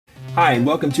Hi, and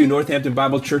welcome to Northampton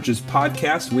Bible Church's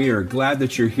podcast. We are glad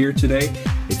that you're here today.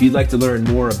 If you'd like to learn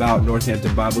more about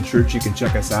Northampton Bible Church, you can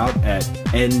check us out at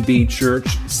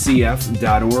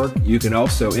nbchurchcf.org. You can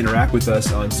also interact with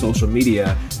us on social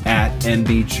media at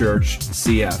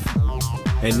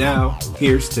nbchurchcf. And now,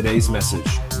 here's today's message.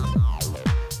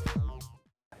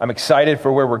 I'm excited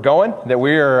for where we're going, that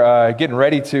we are getting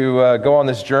ready to go on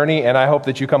this journey, and I hope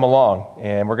that you come along.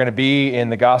 And we're going to be in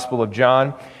the Gospel of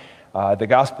John. The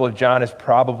Gospel of John is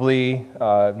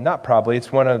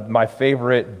it's one of my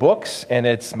favorite books, and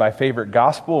it's my favorite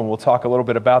gospel, and we'll talk a little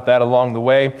bit about that along the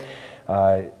way.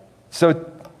 So I'm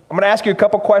going to ask you a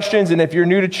couple questions, and if you're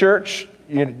new to church,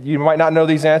 you might not know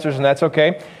these answers, and that's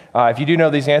okay. If you do know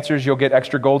these answers, you'll get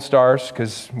extra gold stars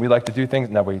because we like to do things.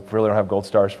 No, we really don't have gold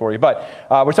stars for you. But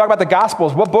we're talking about the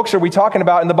Gospels. What books are we talking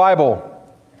about in the Bible?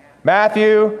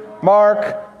 Matthew,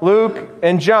 Mark, Luke,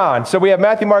 and John. So we have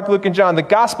Matthew, Mark, Luke, and John. The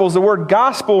Gospels, the word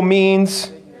gospel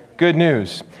means good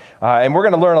news. And we're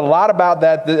going to learn a lot about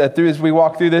that as we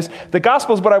walk through this. The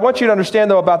Gospels, what I want you to understand,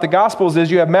 though, about the Gospels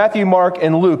is you have Matthew, Mark,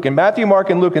 and Luke. And Matthew,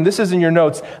 Mark, and Luke, and this is in your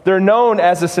notes, they're known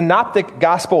as the Synoptic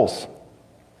Gospels.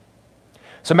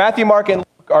 So Matthew, Mark, and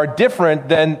Luke are different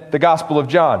than the Gospel of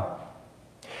John.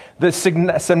 I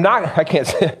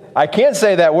can't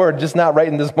say that word, just not right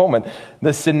in this moment.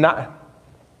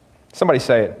 Somebody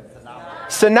say it.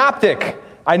 Synoptic.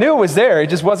 I knew it was there.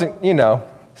 It just wasn't,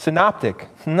 synoptic.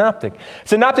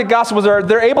 Synoptic Gospels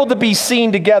they're able to be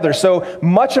seen together. So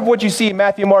much of what you see in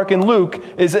Matthew, Mark, and Luke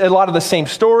is a lot of the same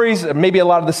stories, maybe a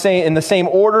lot of the same in the same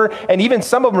order, and even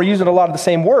some of them are using a lot of the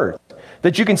same words.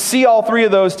 That you can see all three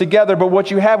of those together, but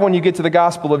what you have when you get to the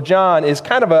Gospel of John is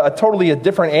kind of a totally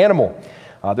different animal.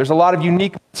 There's a lot of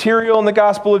unique material in the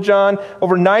Gospel of John.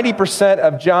 Over 90%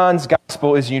 of John's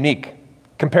Gospel is unique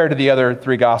compared to the other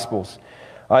three Gospels.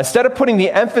 Instead of putting the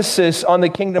emphasis on the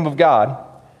kingdom of God,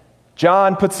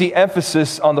 John puts the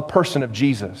emphasis on the person of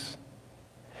Jesus.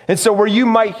 And so where you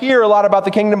might hear a lot about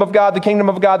the kingdom of God, the kingdom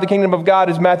of God, the kingdom of God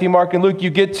is Matthew, Mark, and Luke,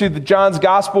 you get to John's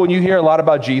Gospel and you hear a lot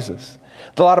about Jesus.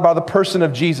 A lot about the person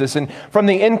of Jesus. And from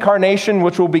the incarnation,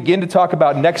 which we'll begin to talk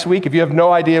about next week. If you have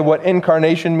no idea what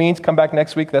incarnation means, come back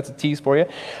next week. That's a tease for you.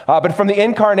 But from the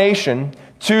incarnation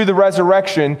to the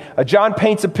resurrection, John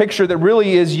paints a picture that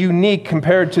really is unique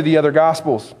compared to the other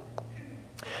Gospels.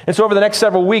 And so over the next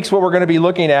several weeks, what we're going to be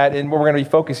looking at and what we're going to be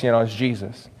focusing on is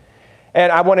Jesus.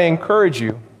 And I want to encourage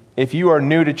you, if you are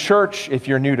new to church, if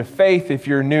you're new to faith, if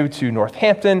you're new to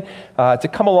Northampton, to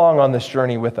come along on this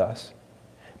journey with us.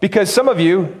 Because some of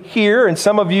you here and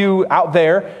some of you out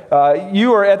there,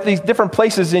 you are at these different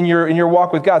places in your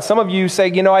walk with God. Some of you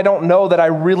say, I don't know that I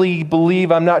really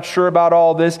believe, I'm not sure about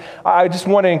all this. I just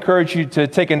want to encourage you to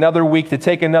take another week, to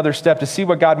take another step, to see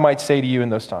what God might say to you in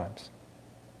those times.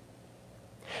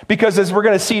 Because as we're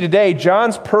going to see today,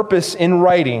 John's purpose in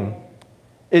writing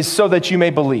is so that you may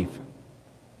believe.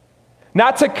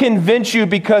 Not to convince you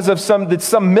because of some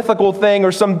mythical thing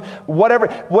or some whatever.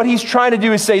 What he's trying to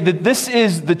do is say that this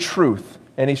is the truth.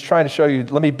 And he's trying to show you,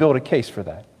 let me build a case for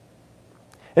that.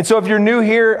 And so if you're new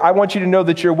here, I want you to know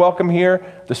that you're welcome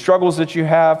here. The struggles that you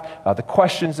have, the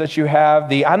questions that you have,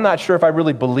 I'm not sure if I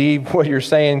really believe what you're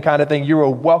saying kind of thing, you are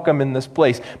welcome in this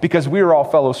place because we are all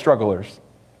fellow strugglers.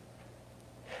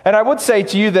 And I would say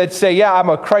to you that I'm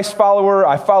a Christ follower,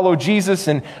 I follow Jesus,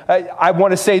 and I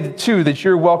want to say, too, that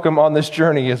you're welcome on this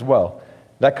journey as well.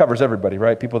 That covers everybody,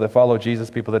 right? People that follow Jesus,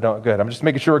 people that don't. Good. I'm just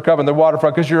making sure we're covering the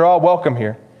waterfront because you're all welcome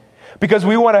here. Because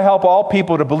we want to help all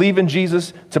people to believe in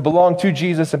Jesus, to belong to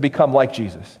Jesus, and become like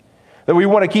Jesus. That we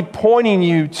want to keep pointing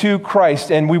you to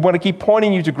Christ, and we want to keep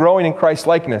pointing you to growing in Christ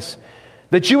likeness.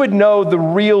 That you would know the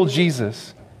real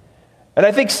Jesus. And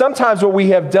I think sometimes what we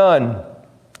have done,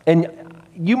 and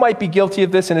you might be guilty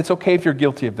of this, and it's okay if you're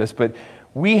guilty of this, but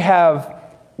we have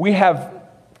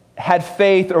had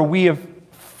faith or we have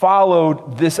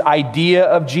followed this idea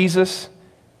of Jesus,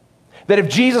 that if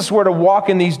Jesus were to walk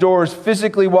in these doors,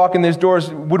 physically walk in these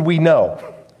doors, would we know?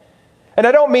 And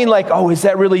I don't mean like, is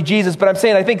that really Jesus? But I'm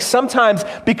saying I think sometimes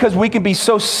because we can be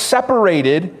so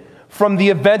separated from the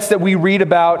events that we read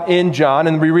about in John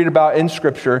and we read about in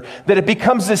Scripture, that it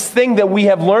becomes this thing that we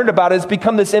have learned about. It's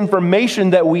become this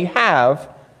information that we have,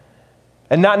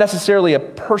 and not necessarily a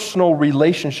personal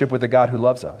relationship with the God who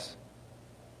loves us.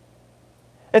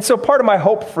 And so part of my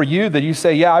hope for you that you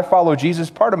say, I follow Jesus,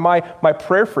 part of my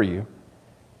prayer for you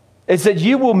is that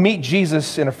you will meet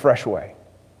Jesus in a fresh way.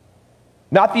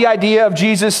 Not the idea of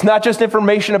Jesus, not just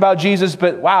information about Jesus,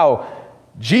 but wow,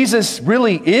 Jesus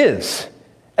really is.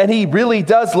 And he really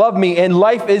does love me, and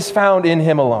life is found in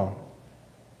him alone.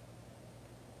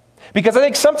 Because I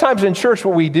think sometimes in church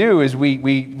what we do is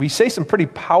we say some pretty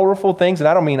powerful things, and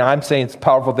I don't mean I'm saying it's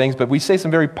powerful things, but we say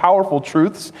some very powerful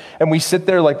truths, and we sit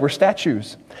there like we're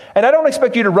statues. And I don't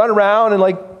expect you to run around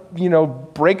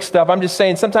and break stuff. I'm just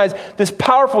saying sometimes this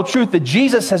powerful truth that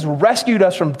Jesus has rescued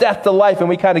us from death to life, and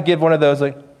we kind of give one of those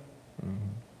like,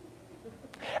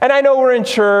 And I know we're in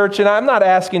church, and I'm not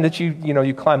asking that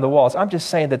you climb the walls. I'm just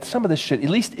saying that some of this should, at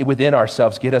least within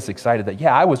ourselves, get us excited that,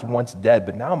 yeah, I was once dead,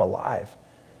 but now I'm alive.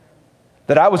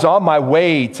 That I was on my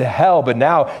way to hell, but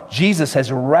now Jesus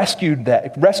has rescued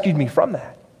me from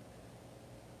that.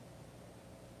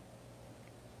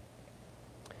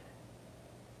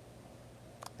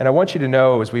 And I want you to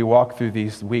know as we walk through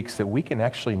these weeks that we can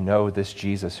actually know this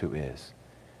Jesus who is.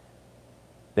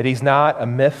 That he's not a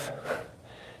myth.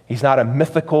 He's not a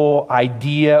mythical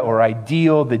idea or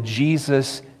ideal, that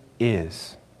Jesus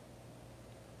is.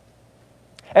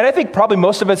 And I think probably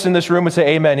most of us in this room would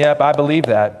say, amen, yep, I believe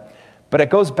that. But it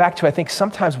goes back to, I think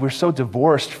sometimes we're so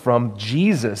divorced from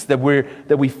Jesus that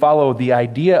we follow the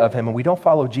idea of him and we don't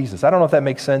follow Jesus. I don't know if that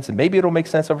makes sense, and maybe it'll make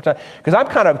sense over time. Because I'm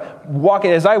kind of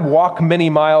walking, as I walk many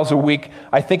miles a week,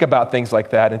 I think about things like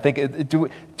that and think,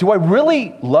 do I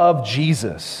really love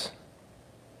Jesus?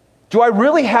 Do I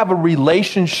really have a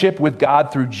relationship with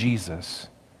God through Jesus?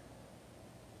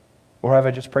 Or have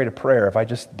I just prayed a prayer? Have I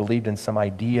just believed in some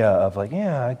idea of like,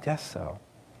 yeah, I guess so?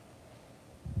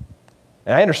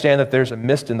 And I understand that there's a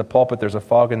mist in the pulpit, there's a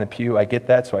fog in the pew. I get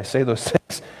that, so I say those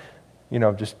things,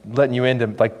 just letting you into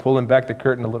like pulling back the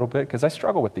curtain a little bit, because I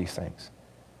struggle with these things.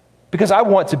 Because I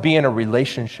want to be in a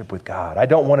relationship with God. I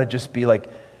don't want to just be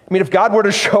like, if God were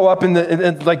to show up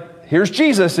and like, here's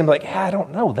Jesus, and be like, I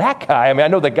don't know that guy. I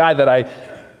know the guy that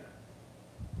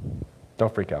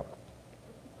don't freak out.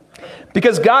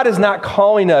 Because God is not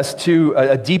calling us to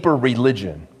a deeper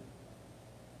religion.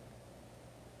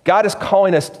 God is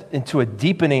calling us into a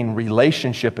deepening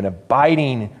relationship, an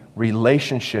abiding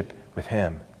relationship with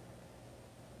him.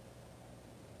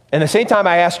 And the same time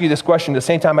I ask you this question, the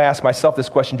same time I ask myself this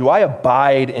question, do I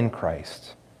abide in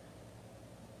Christ?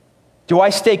 Do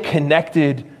I stay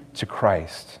connected to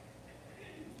Christ?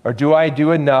 Or do I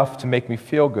do enough to make me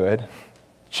feel good,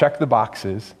 check the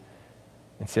boxes,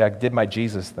 and say I did my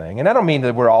Jesus thing? And I don't mean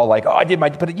that we're all like,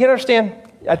 but you understand?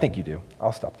 I think you do.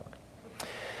 I'll stop talking.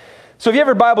 So if you have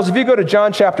your Bibles, if you go to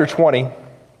John chapter 20,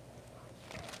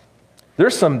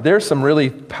 there's some really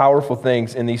powerful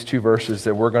things in these two verses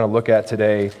that we're going to look at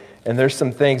today, and there's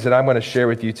some things that I'm going to share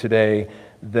with you today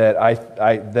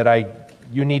that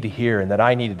you need to hear and that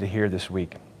I needed to hear this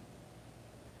week.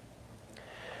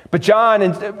 But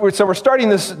John, so we're starting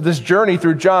this journey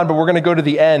through John, but we're going to go to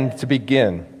the end to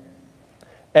begin.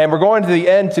 And we're going to the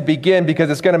end to begin because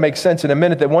it's going to make sense in a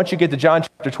minute that once you get to John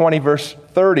chapter 20, verse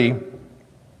 30,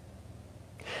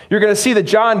 you're going to see that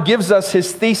John gives us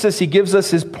his thesis. He gives us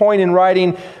his point in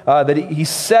writing, that he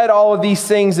said all of these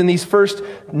things in these first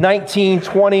 19,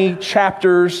 20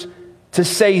 chapters to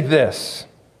say this.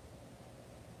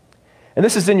 And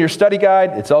this is in your study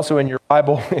guide. It's also in your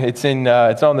Bible. It's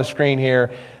on the screen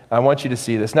here. I want you to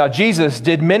see this. Now, Jesus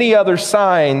did many other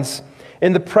signs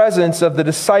in the presence of the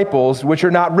disciples, which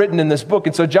are not written in this book.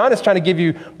 And so John is trying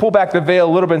to pull back the veil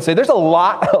a little bit and say, there's a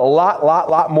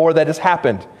lot more that has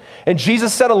happened. And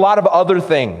Jesus said a lot of other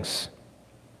things.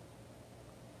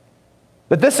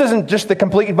 But this isn't just the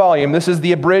complete volume. This is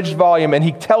the abridged volume. And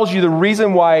he tells you the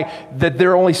reason why that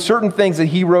there are only certain things that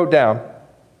he wrote down.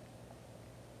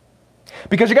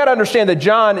 Because you got to understand that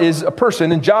John is a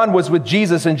person, and John was with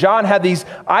Jesus, and John had these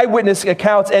eyewitness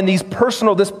accounts and this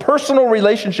personal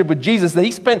relationship with Jesus, that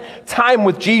he spent time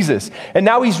with Jesus. And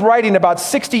now he's writing about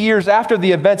 60 years after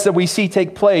the events that we see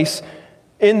take place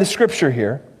in the scripture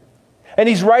here. And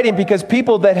he's writing because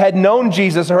people that had known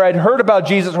Jesus or had heard about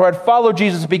Jesus or had followed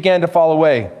Jesus began to fall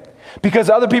away. Because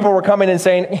other people were coming and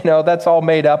saying, that's all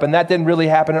made up and that didn't really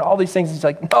happen and all these things. He's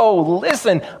like, no,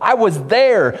 listen, I was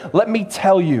there. Let me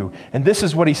tell you. And this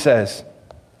is what he says.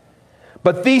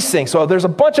 But these things, so there's a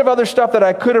bunch of other stuff that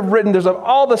I could have written. There's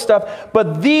all the stuff.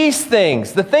 But these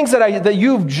things, the things that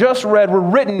you've just read were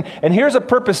written. And here's a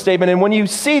purpose statement. And when you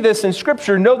see this in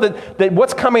Scripture, know that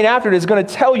what's coming after it is going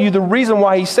to tell you the reason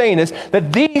why he's saying this.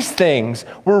 That these things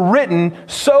were written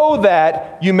so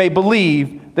that you may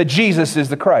believe that Jesus is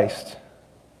the Christ,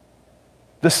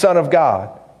 the Son of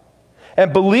God.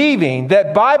 And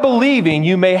by believing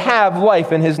you may have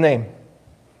life in his name.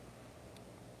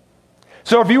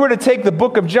 So if you were to take the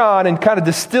book of John and kind of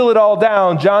distill it all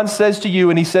down, John says to you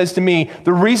and he says to me,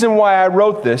 the reason why I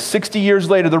wrote this 60 years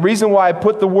later, the reason why I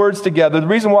put the words together, the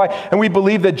reason why, and we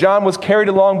believe that John was carried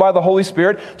along by the Holy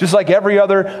Spirit, just like every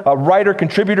other writer,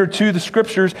 contributor to the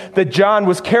scriptures, that John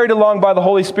was carried along by the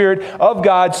Holy Spirit of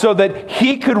God so that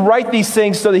he could write these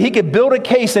things, so that he could build a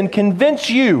case and convince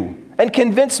you and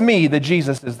convince me that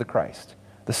Jesus is the Christ,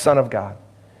 the Son of God.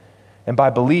 And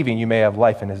by believing, you may have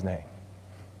life in his name.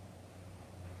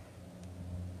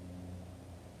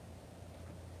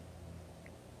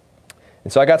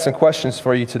 And so I got some questions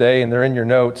for you today, and they're in your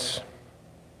notes.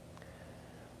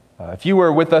 If you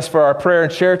were with us for our prayer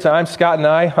and share time, Scott and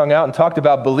I hung out and talked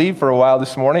about believe for a while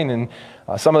this morning, and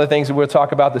some of the things that we'll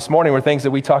talk about this morning were things that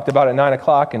we talked about at 9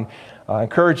 o'clock, and I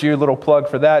encourage you, a little plug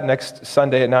for that. Next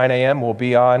Sunday at 9 a.m. we'll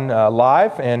be on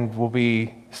live, and we'll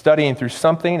be studying through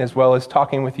something as well as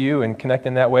talking with you and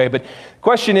connecting that way. But the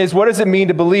question is, what does it mean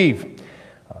to believe?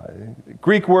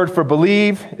 Greek word for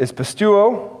believe is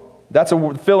pisteuo. That's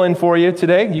a fill-in for you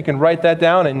today. You can write that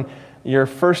down in your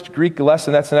first Greek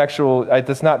lesson. That's an actual,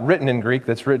 that's not written in Greek,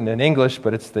 that's written in English,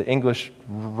 but it's the English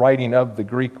writing of the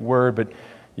Greek word. But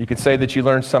you could say that you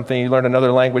learned something, you learned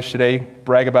another language today,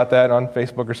 brag about that on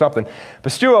Facebook or something.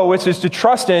 Pisteuo, which is to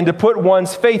trust in, to put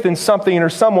one's faith in something or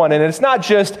someone. And it's not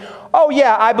just, oh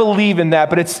yeah, I believe in that,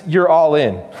 but it's you're all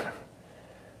in.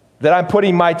 That I'm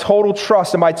putting my total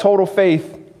trust and my total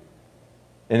faith,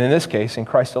 and in this case, in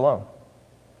Christ alone.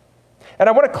 And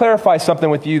I want to clarify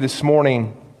something with you this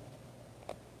morning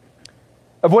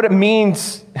of what it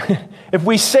means if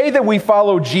we say that we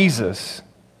follow Jesus.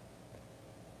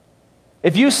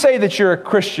 If you say that you're a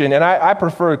Christian, and I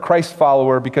prefer a Christ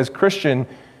follower because Christian,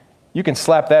 you can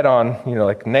slap that on,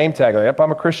 like name tag, like, yep,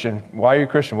 I'm a Christian. Why are you a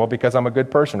Christian? Well, because I'm a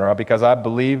good person, or because I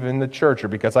believe in the church, or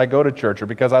because I go to church, or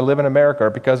because I live in America,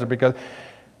 or because.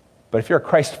 But if you're a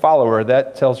Christ follower,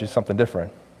 that tells you something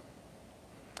different.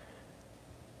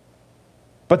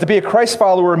 But to be a Christ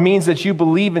follower means that you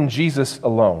believe in Jesus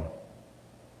alone.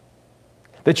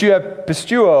 That you have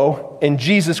pisteuo in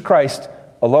Jesus Christ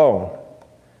alone.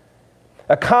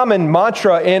 A common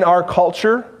mantra in our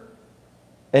culture,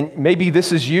 and maybe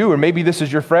this is you or maybe this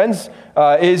is your friends,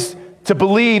 is to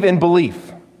believe in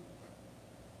belief.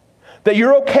 That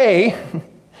you're okay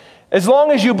as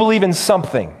long as you believe in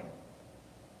something.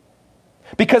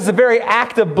 Because the very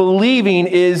act of believing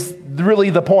is really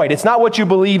the point. It's not what you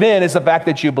believe in, it's the fact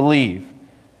that you believe.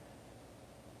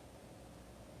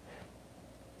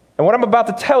 And what I'm about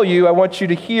to tell you, I want you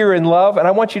to hear and love, and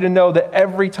I want you to know that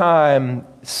every time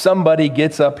somebody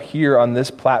gets up here on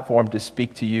this platform to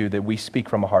speak to you, that we speak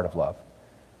from a heart of love.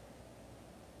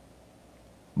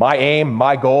 My aim,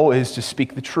 my goal is to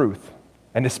speak the truth,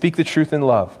 and to speak the truth in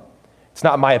love. It's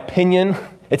not my opinion,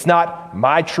 it's not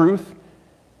my truth.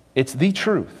 It's the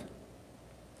truth.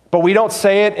 But we don't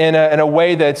say it in a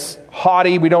way that's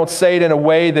haughty. We don't say it in a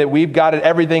way that we've got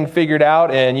everything figured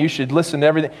out and you should listen to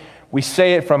everything. We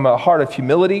say it from a heart of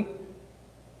humility.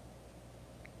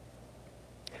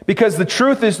 Because the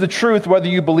truth is the truth whether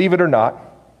you believe it or not.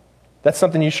 That's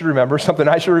something you should remember, something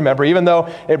I should remember. Even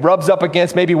though it rubs up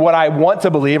against maybe what I want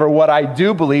to believe or what I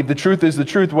do believe, the truth is the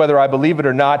truth whether I believe it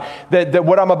or not. That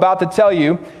what I'm about to tell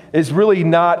you is really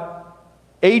not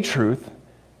a truth.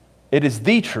 It is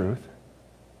the truth.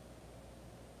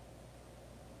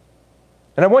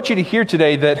 And I want you to hear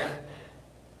today that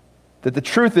the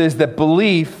truth is that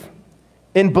belief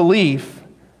in belief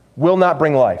will not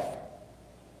bring life.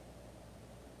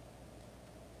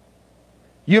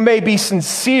 You may be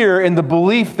sincere in the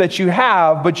belief that you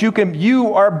have, but you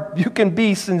can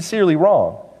be sincerely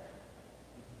wrong.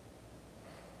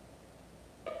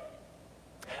 I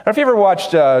don't know if you ever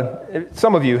watched,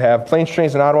 some of you have, Planes,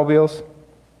 Trains, and Automobiles.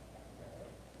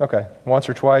 Okay, once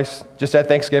or twice. Just at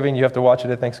Thanksgiving, you have to watch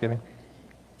it at Thanksgiving.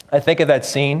 I think of that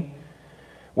scene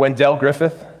when Del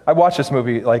Griffith, I watched this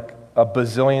movie like a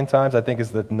bazillion times, I think is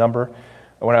the number,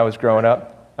 when I was growing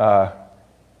up.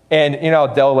 And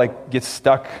Del gets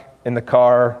stuck in the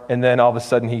car, and then all of a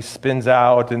sudden he spins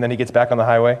out, and then he gets back on the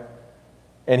highway,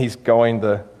 and he's going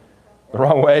the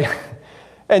wrong way.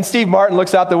 And Steve Martin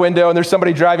looks out the window, and there's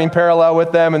somebody driving parallel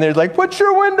with them, and they're like, "Put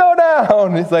your window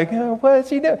down." He's like, "What is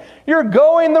he doing? You're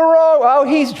going the wrong." Oh,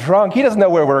 he's drunk. He doesn't know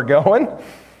where we're going.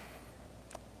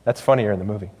 That's funnier in the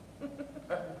movie.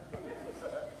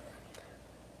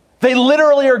 They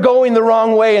literally are going the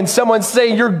wrong way, and someone's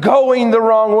saying, "You're going the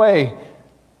wrong way."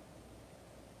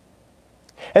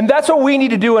 And that's what we need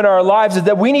to do in our lives, is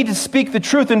that we need to speak the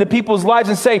truth into people's lives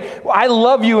and say, "I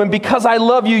love you, and because I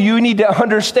love you, you need to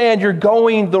understand you're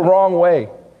going the wrong way."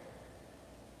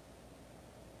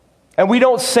 And we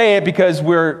don't say it because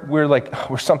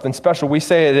we're something special. We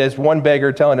say it as one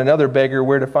beggar telling another beggar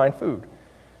where to find food.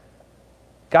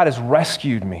 God has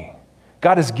rescued me.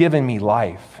 God has given me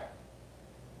life.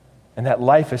 And that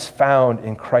life is found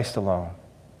in Christ alone.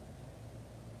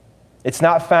 It's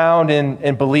not found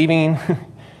in believing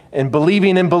in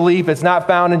belief. It's not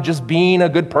found in just being a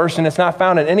good person. It's not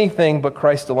found in anything but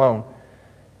Christ alone.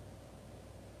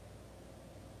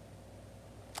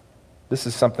 This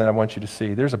is something I want you to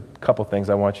see. There's a couple things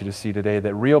I want you to see today,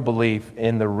 that real belief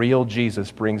in the real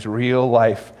Jesus brings real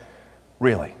life,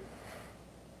 really.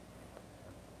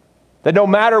 That no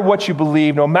matter what you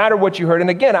believe, no matter what you heard, and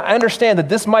again, I understand that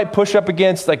this might push up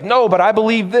against, no, but I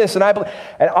believe this, and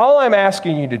all I'm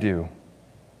asking you to do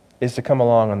is to come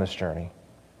along on this journey.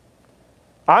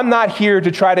 I'm not here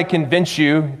to try to convince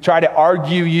you, try to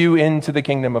argue you into the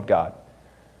kingdom of God.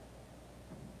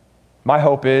 My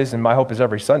hope is, and my hope is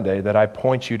every Sunday, that I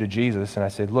point you to Jesus and I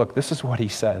say, look, this is what he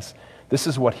says. This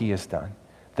is what he has done.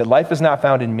 That life is not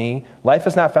found in me. Life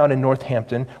is not found in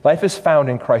Northampton. Life is found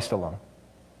in Christ alone.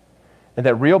 And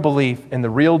that real belief in the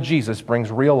real Jesus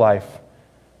brings real life,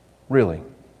 really.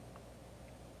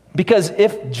 Because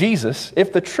if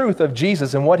the truth of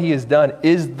Jesus and what he has done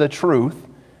is the truth,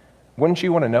 wouldn't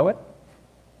you want to know it?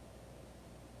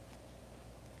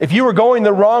 If you were going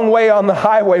the wrong way on the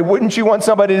highway, wouldn't you want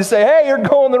somebody to say, hey, you're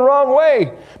going the wrong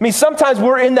way? I mean, sometimes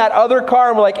we're in that other car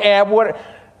and we're like,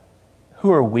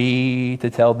 who are we to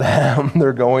tell them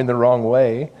they're going the wrong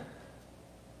way?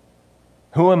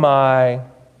 Who am I?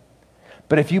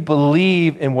 But if you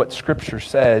believe in what Scripture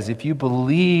says, if you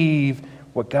believe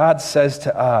what God says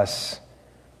to us,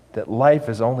 that life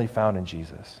is only found in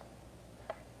Jesus.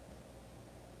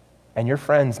 And your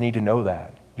friends need to know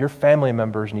that. Your family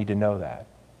members need to know that.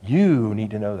 You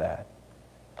need to know that.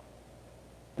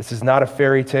 This is not a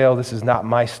fairy tale. This is not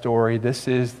my story. This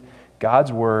is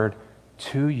God's word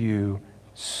to you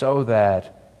so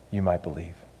that you might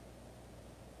believe.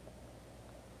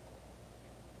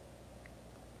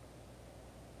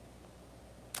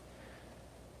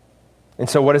 And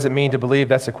so what does it mean to believe?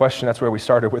 That's the question. That's where we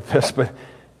started with this. But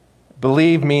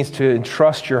believe means to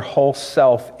entrust your whole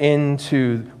self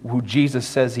into who Jesus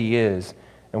says he is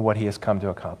and what he has come to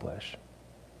accomplish.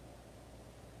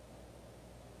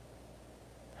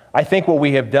 I think what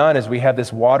we have done is we have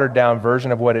this watered down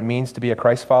version of what it means to be a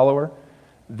Christ follower,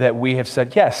 that we have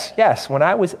said, yes, when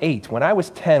I was 8, when I was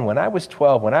 10, when I was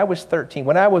 12, when I was 13,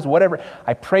 when I was whatever,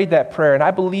 I prayed that prayer and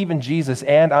I believe in Jesus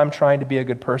and I'm trying to be a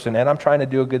good person and I'm trying to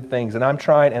do good things and I'm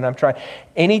trying.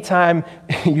 Anytime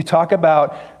you talk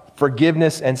about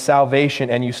forgiveness and salvation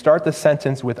and you start the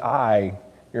sentence with I,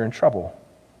 you're in trouble.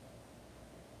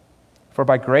 For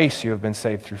by grace you have been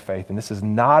saved through faith, and this is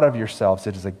not of yourselves,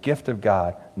 it is a gift of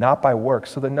God, not by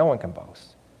works, so that no one can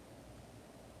boast.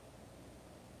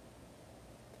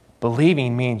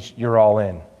 Believing means you're all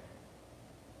in.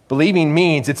 Believing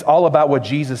means it's all about what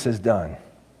Jesus has done.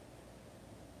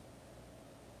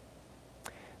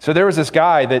 So there was this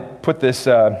guy that put this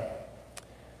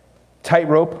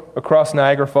tightrope across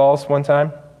Niagara Falls one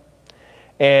time,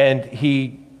 and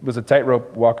he was a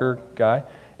tightrope walker guy.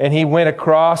 And he went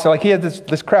across, he had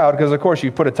this crowd, because of course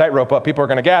you put a tightrope up, people are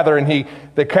going to gather, and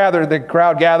the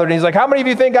crowd gathered, and he's like, how many of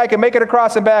you think I can make it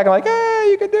across and back? I'm like,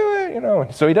 you can do it,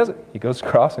 And so he does it. He goes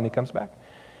across and he comes back.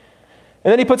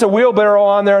 And then he puts a wheelbarrow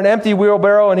on there, an empty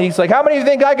wheelbarrow, and he's like, how many of you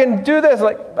think I can do this?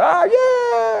 Like,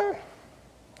 yeah.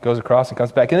 Goes across and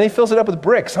comes back. And then he fills it up with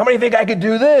bricks. How many think I could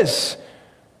do this?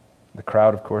 The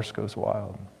crowd, of course, goes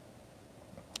wild.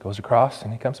 Goes across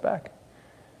and he comes back.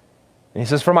 And he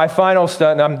says, for my final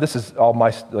stunt, and this is all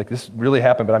this really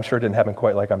happened, but I'm sure it didn't happen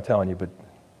quite like I'm telling you, but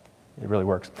it really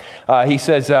works. He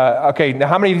says, okay, now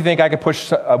how many of you think I could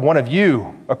push one of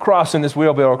you across in this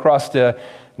wheelbarrow across to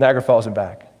Niagara Falls and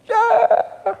back? Yeah.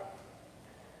 All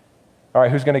right,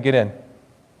 who's going to get in?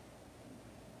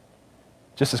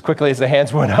 Just as quickly as the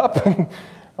hands went up,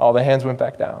 all the hands went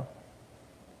back down.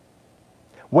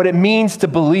 What it means to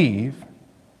believe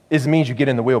means you get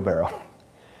in the wheelbarrow.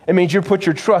 It means you put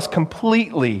your trust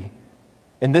completely,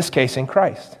 in this case, in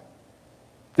Christ.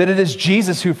 That it is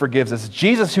Jesus who forgives us,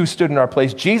 Jesus who stood in our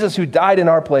place, Jesus who died in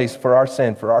our place for our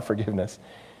sin, for our forgiveness.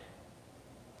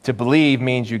 To believe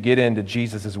means you get into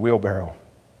Jesus' wheelbarrow,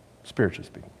 spiritually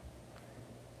speaking.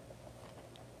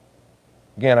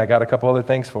 Again, I got a couple other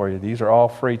things for you. These are all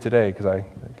free today because I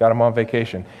got them on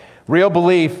vacation. Real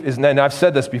belief is, and I've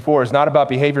said this before, is not about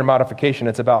behavior modification,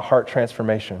 it's about heart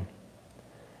transformation.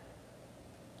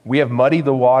 We have muddied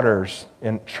the waters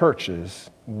in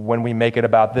churches when we make it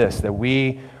about this, that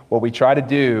what we try to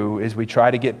do is we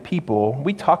try to get people,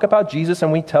 we talk about Jesus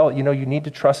and we tell, you need to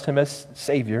trust him as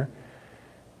Savior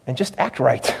and just act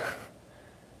right.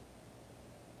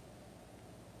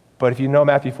 But if you know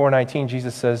Matthew 4:19,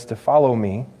 Jesus says to follow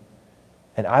me,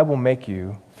 and I will make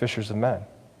you fishers of men.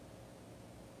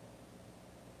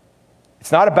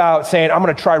 It's not about saying, I'm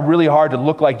going to try really hard to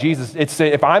look like Jesus. It's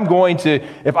saying, if I'm going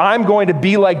to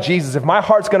be like Jesus, if my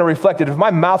heart's going to reflect it, if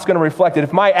my mouth's going to reflect it,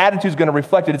 if my attitude's going to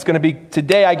reflect it, it's going to be,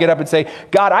 today I get up and say,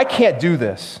 God, I can't do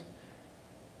this.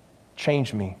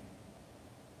 Change me.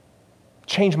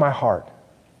 Change my heart.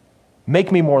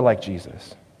 Make me more like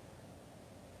Jesus.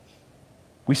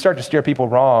 We start to steer people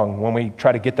wrong when we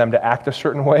try to get them to act a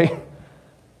certain way,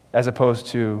 as opposed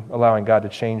to allowing God to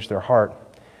change their heart.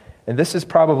 And this is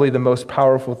probably the most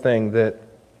powerful thing that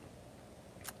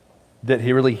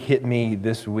he really hit me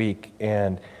this week.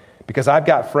 And because I've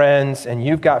got friends and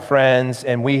you've got friends,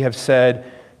 and we have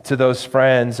said to those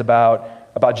friends about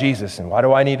Jesus and why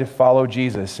do I need to follow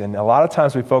Jesus? And a lot of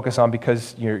times we focus on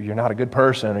because you're not a good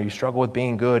person, or you struggle with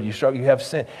being good, you have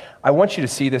sin. I want you to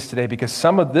see this today, because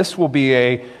some of this will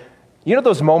be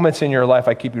those moments in your life,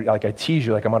 I tease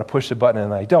you, like I'm going to push the button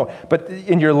and I don't. But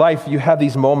in your life, you have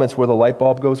these moments where the light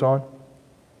bulb goes on.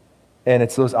 And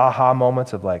it's those aha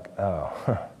moments of like,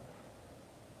 oh,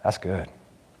 that's good.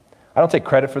 I don't take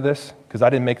credit for this because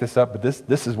I didn't make this up, but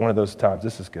this is one of those times.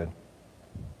 This is good.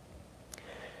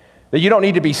 That you don't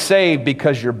need to be saved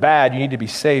because you're bad. You need to be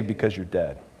saved because you're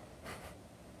dead.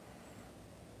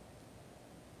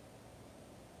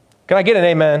 Can I get an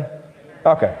amen?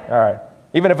 Okay, all right.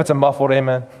 Even if it's a muffled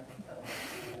amen.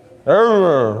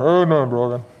 Amen,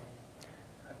 brother.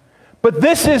 But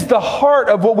this is the heart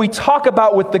of what we talk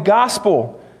about with the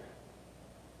gospel.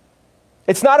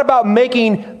 It's not about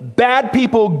making bad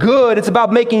people good. It's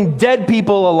about making dead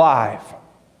people alive.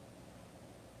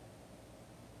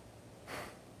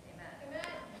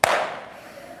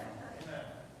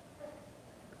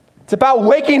 It's about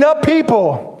waking up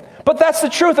people. But that's the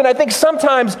truth, and I think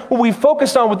sometimes what we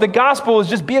focus on with the gospel is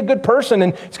just be a good person,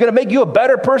 and it's going to make you a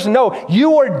better person. No,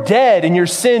 you are dead in your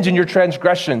sins and your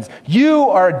transgressions. You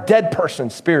are a dead person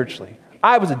spiritually.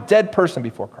 I was a dead person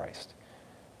before Christ.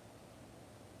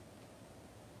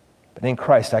 But in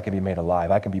Christ, I can be made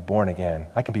alive. I can be born again.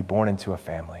 I can be born into a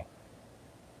family.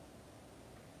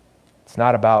 It's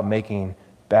not about making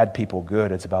bad people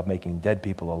good. It's about making dead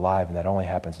people alive, and that only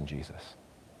happens in Jesus.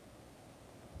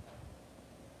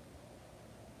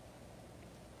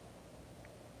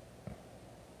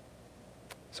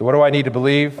 So what do I need to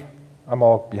believe? I'm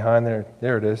all behind there.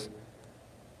 There it is.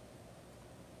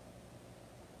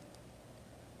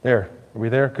 There. Are we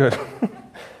there? Good.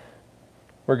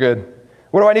 We're good.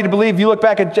 What do I need to believe? You look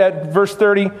back at verse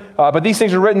 30. But these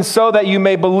things are written so that you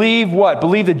may believe what?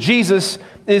 Believe that Jesus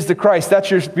is the Christ. That's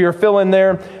your fill in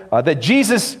there. That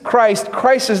Jesus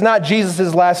Christ is not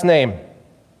Jesus' last name.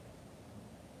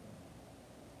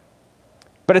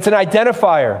 But it's an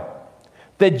identifier.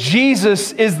 That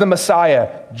Jesus is the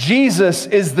Messiah. Jesus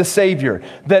is the Savior.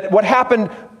 That what happened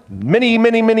many,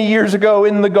 many, many years ago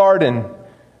in the garden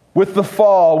with the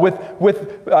fall,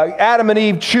 with Adam and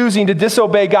Eve choosing to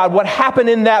disobey God, what happened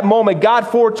in that moment, God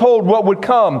foretold what would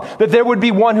come, that there would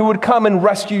be one who would come and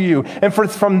rescue you. And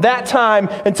from that time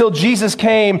until Jesus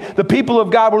came, the people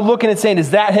of God were looking and saying,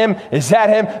 is that him? Is that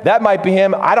him? That might be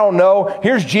him. I don't know.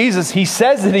 Here's Jesus. He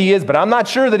says that he is, but I'm not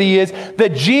sure that he is.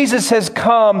 That Jesus has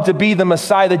come to be the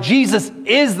Messiah, that Jesus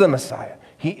is the Messiah.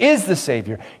 He is the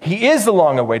Savior. He is the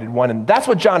long-awaited one. And that's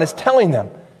what John is telling them.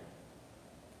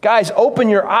 Guys, open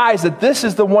your eyes that this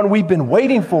is the one we've been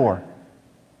waiting for.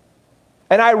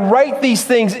 And I write these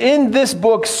things in this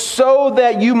book so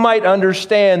that you might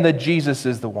understand that Jesus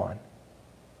is the one.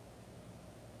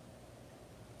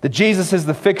 That Jesus is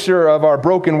the fixer of our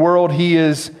broken world. He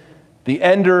is the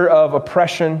ender of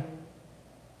oppression.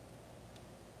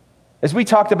 As we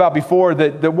talked about before,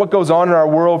 that what goes on in our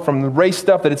world from the race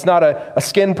stuff, that it's not a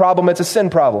skin problem, it's a sin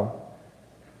problem.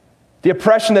 The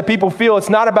oppression that people feel, it's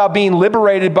not about being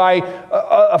liberated by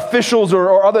officials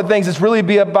or other things. It's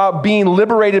really about being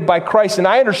liberated by Christ. And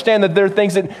I understand that there are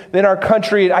things that in our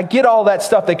country, I get all that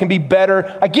stuff that can be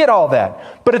better. I get all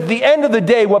that. But at the end of the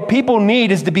day, what people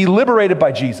need is to be liberated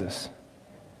by Jesus.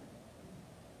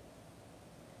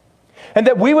 And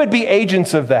that we would be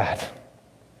agents of that.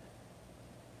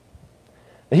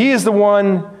 He is the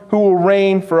one who will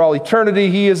reign for all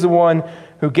eternity. He is the one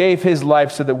who gave his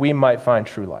life so that we might find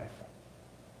true life.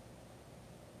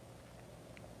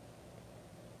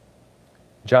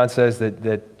 John says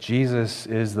that Jesus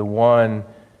is the one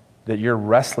that your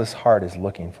restless heart is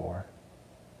looking for.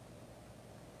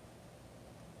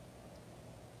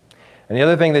 And the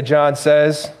other thing that John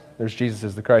says, there's Jesus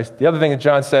is the Christ. The other thing that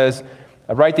John says,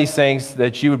 I write these things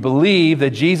that you would believe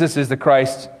that Jesus is the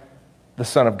Christ, the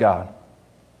Son of God.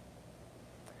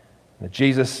 That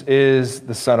Jesus is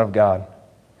the Son of God.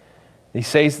 He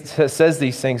says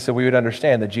these things so we would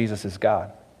understand that Jesus is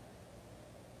God.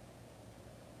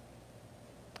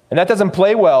 And that doesn't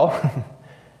play well.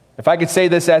 If I could say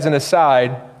this as an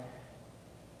aside,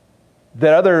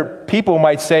 that other people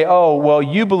might say, oh, well,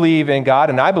 you believe in God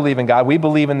and I believe in God. We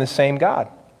believe in the same God.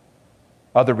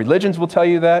 Other religions will tell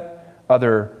you that.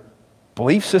 Other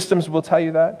belief systems will tell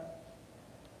you that.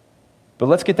 But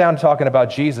let's get down to talking about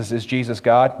Jesus. Is Jesus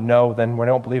God? No, then we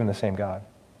don't believe in the same God.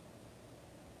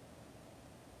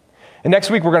 And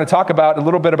next week, we're going to talk about a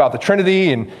little bit about the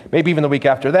Trinity, and maybe even the week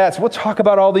after that. So we'll talk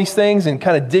about all these things and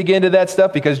kind of dig into that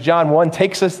stuff because John 1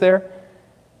 takes us there.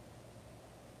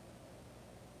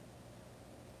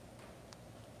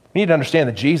 We need to understand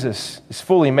that Jesus is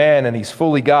fully man and he's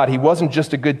fully God. He wasn't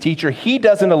just a good teacher. He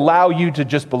doesn't allow you to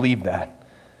just believe that.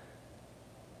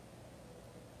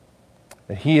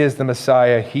 That he is the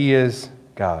Messiah. He is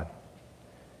God.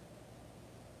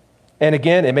 And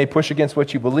again, it may push against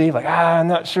what you believe. Like, I'm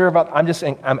not sure about, I'm just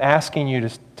saying, I'm asking you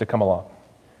to come along.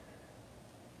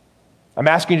 I'm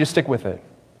asking you to stick with it.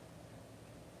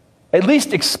 At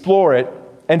least explore it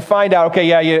and find out, okay,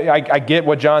 yeah, I get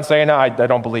what John's saying. No, I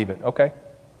don't believe it. Okay.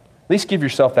 At least give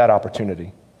yourself that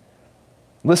opportunity.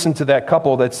 Listen to that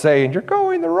couple that's saying, you're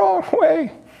going the wrong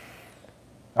way.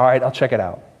 All right, I'll check it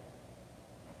out.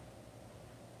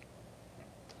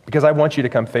 Because I want you to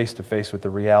come face to face with the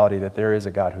reality that there is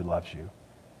a God who loves you.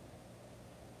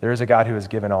 There is a God who has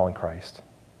given all in Christ.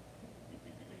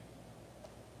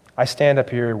 I stand up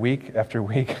here week after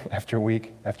week after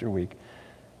week after week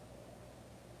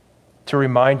to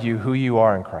remind you who you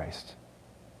are in Christ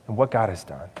and what God has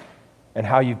done and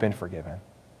how you've been forgiven.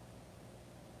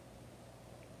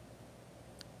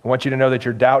 I want you to know that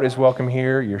your doubt is welcome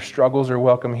here, your struggles are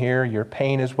welcome here, your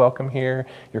pain is welcome here,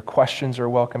 your questions are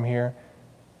welcome here.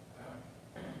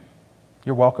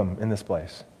 You're welcome in this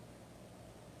place.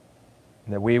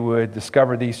 And that we would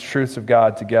discover these truths of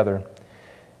God together.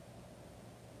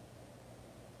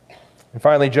 And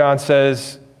finally, John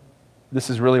says,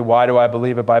 this is really why do I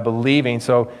believe it? By believing,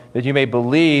 so that you may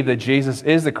believe that Jesus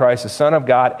is the Christ, the Son of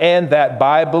God, and that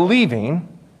by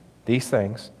believing these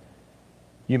things,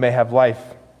 you may have life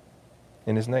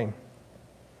in his name.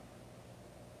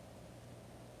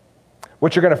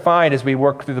 What you're going to find as we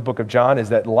work through the book of John is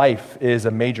that life is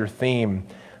a major theme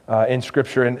in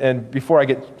Scripture. And before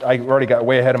I already got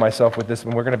way ahead of myself with this,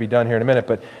 and we're going to be done here in a minute,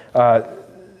 but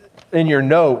in your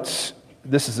notes,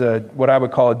 this is what I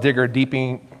would call a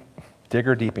digging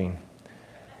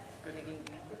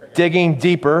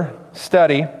deeper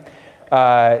study.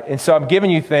 And so I'm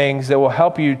giving you things that will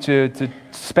help you to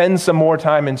spend some more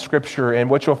time in Scripture.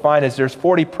 And what you'll find is there's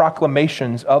 40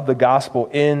 proclamations of the gospel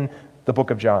in the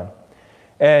book of John.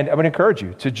 And I would encourage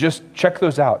you to just check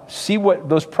those out. See what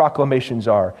those proclamations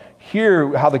are.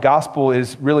 Hear how the gospel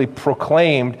is really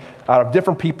proclaimed out of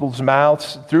different people's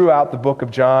mouths throughout the book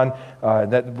of John.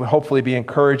 That would hopefully be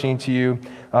encouraging to you.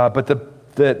 But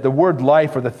the word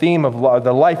life, or the theme of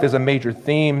the life, is a major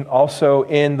theme also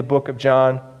in the book of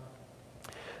John.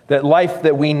 That life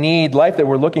that we need, life that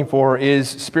we're looking for, is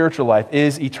spiritual life,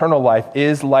 is eternal life,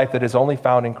 is life that is only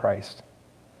found in Christ.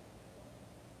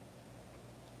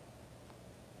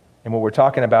 And what we're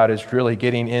talking about is really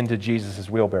getting into Jesus'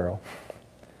 wheelbarrow.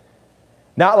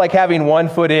 Not like having one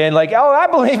foot in, like, oh, I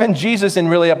believe in Jesus, and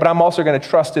really, but I'm also going to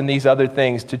trust in these other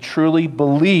things. To truly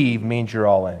believe means you're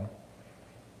all in.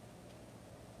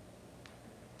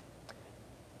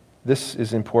 This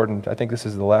is important. I think this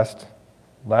is the last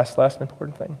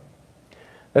important thing.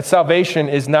 That salvation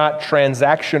is not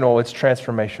transactional, it's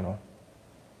transformational.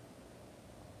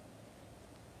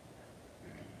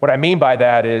 What I mean by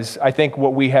that is, I think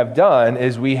what we have done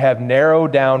is we have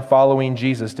narrowed down following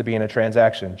Jesus to being a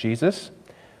transaction. Jesus,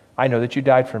 I know that you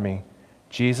died for me.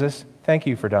 Jesus, thank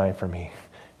you for dying for me.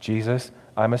 Jesus,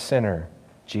 I'm a sinner.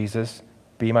 Jesus,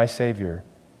 be my Savior.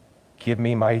 Give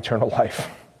me my eternal life.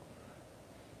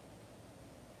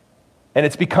 And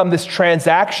it's become this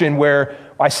transaction where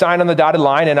I sign on the dotted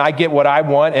line and I get what I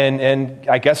want, and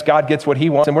I guess God gets what he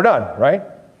wants, and we're done, right?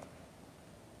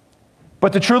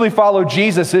 But to truly follow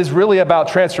Jesus is really about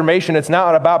transformation. It's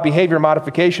not about behavior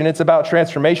modification. It's about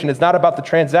transformation. It's not about the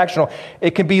transactional.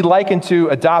 It can be likened to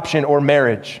adoption or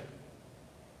marriage.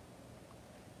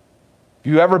 If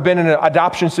you've ever been in an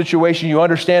adoption situation, you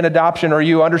understand adoption or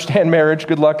you understand marriage.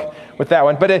 Good luck with that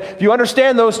one. But if you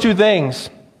understand those two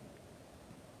things,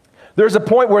 there's a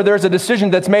point where there's a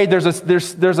decision that's made. There's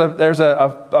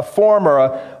a form or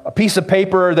a piece of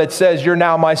paper that says, you're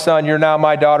now my son, you're now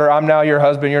my daughter, I'm now your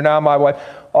husband, you're now my wife.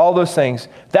 All those things.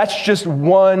 That's just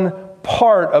one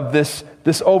part of this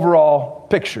overall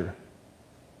picture.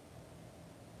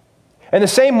 In the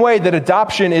same way that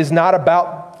adoption is not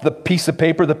about the piece of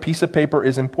paper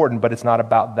is important, but it's not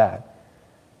about that.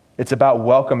 It's about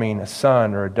welcoming a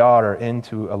son or a daughter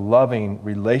into a loving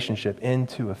relationship,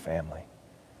 into a family,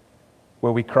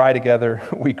 where we cry together,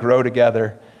 we grow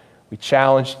together, we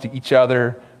challenge each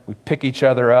other, we pick each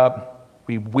other up,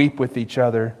 we weep with each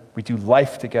other, we do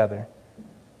life together.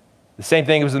 The same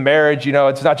thing as in marriage,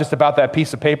 it's not just about that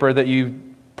piece of paper that you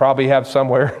probably have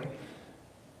somewhere,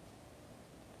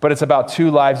 but it's about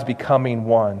two lives becoming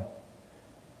one.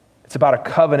 It's about a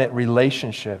covenant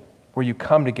relationship where you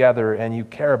come together and you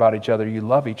care about each other, you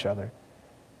love each other.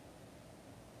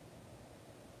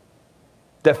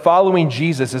 That following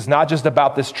Jesus is not just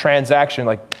about this transaction,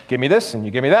 like, give me this and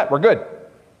you give me that, we're good.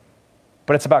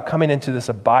 But it's about coming into this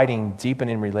abiding,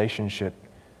 deepening relationship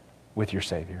with your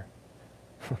Savior,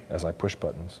 as I push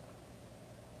buttons.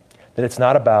 That it's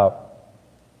not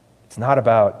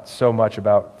so much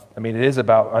about, it is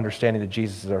about understanding that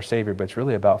Jesus is our Savior, but it's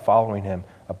really about following Him,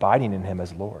 abiding in Him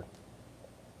as Lord.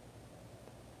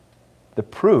 The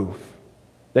proof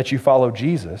that you follow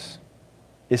Jesus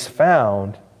is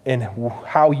found in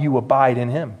how you abide in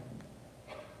Him.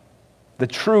 The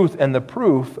truth and the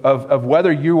proof of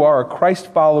whether you are a Christ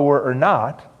follower or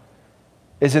not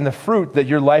is in the fruit that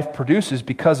your life produces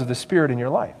because of the Spirit in your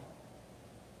life.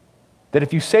 That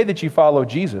if you say that you follow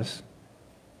Jesus,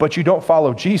 but you don't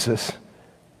follow Jesus,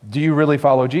 do you really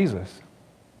follow Jesus?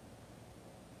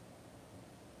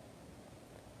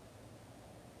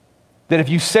 That if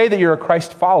you say that you're a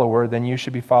Christ follower, then you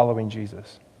should be following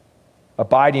Jesus,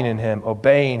 abiding in Him,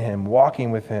 obeying Him,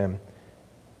 walking with Him.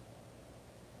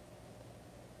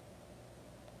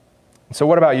 And so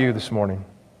what about you this morning?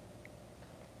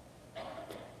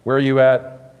 Where are you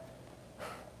at?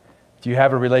 Do you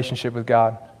have a relationship with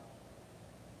God?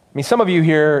 Some of you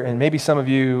here, and maybe some of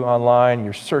you online,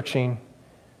 you're searching,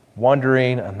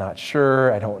 wondering, I'm not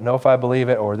sure, I don't know if I believe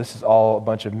it, or this is all a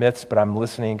bunch of myths, but I'm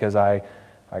listening because I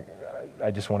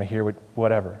just want to hear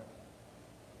whatever.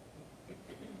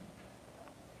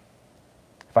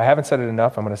 If I haven't said it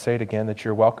enough, I'm going to say it again, that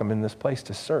you're welcome in this place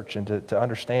to search and to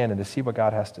understand and to see what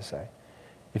God has to say.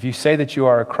 If you say that you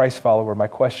are a Christ follower, my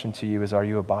question to you is, are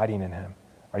you abiding in Him?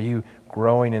 Are you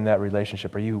growing in that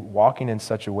relationship? Are you walking in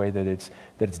such a way that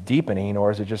it's deepening,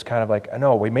 or is it just kind of like,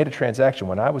 no, we made a transaction.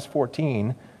 When I was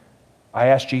 14, I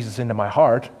asked Jesus into my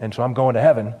heart, and so I'm going to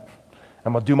heaven.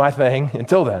 I'm going to do my thing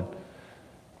until then.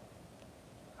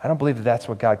 I don't believe that that's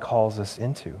what God calls us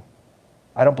into.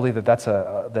 I don't believe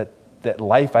that that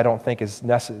life, I don't think, is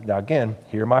necessary. Now again,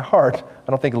 hear my heart. I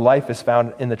don't think life is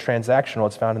found in the transactional.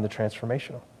 It's found in the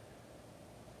transformational.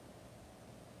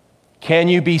 Can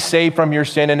you be saved from your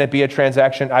sin and it be a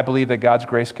transaction? I believe that God's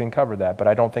grace can cover that, but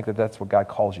I don't think that that's what God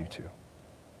calls you to.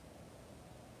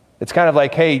 It's kind of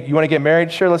like, hey, you want to get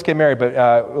married? Sure, let's get married,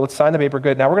 but let's sign the paper.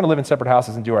 Good. Now we're going to live in separate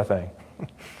houses and do our thing.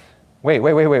 Wait.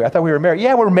 I thought we were married.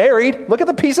 Yeah, we're married. Look at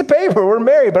the piece of paper. We're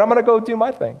married, but I'm going to go do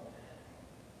my thing.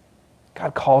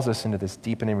 God calls us into this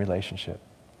deepening relationship.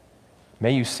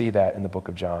 May you see that in the book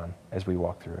of John as we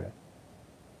walk through it.